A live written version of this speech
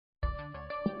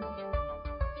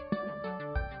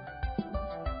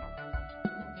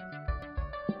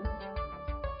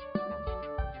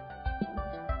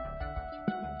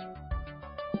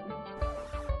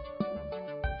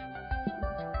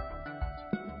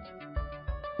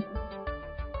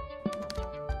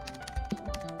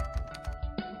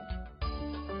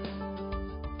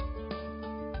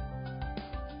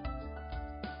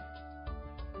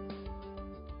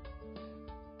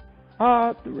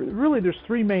Really, there's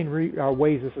three main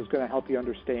ways this is going to help you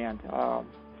understand.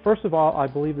 First of all, I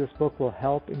believe this book will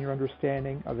help in your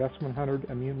understanding of S100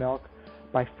 immune milk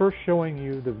by first showing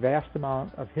you the vast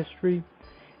amount of history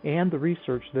and the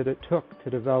research that it took to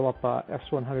develop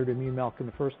S100 immune milk in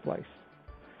the first place.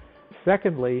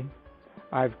 Secondly,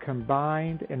 I've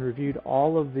combined and reviewed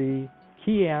all of the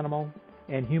key animal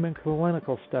and human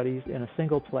clinical studies in a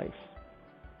single place.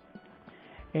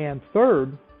 And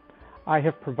third, I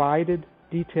have provided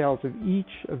details of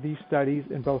each of these studies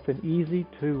in both an easy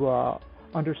to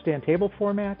understand table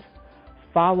format,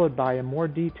 followed by a more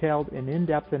detailed and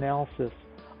in-depth analysis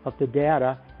of the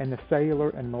data and the cellular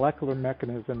and molecular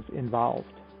mechanisms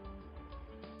involved.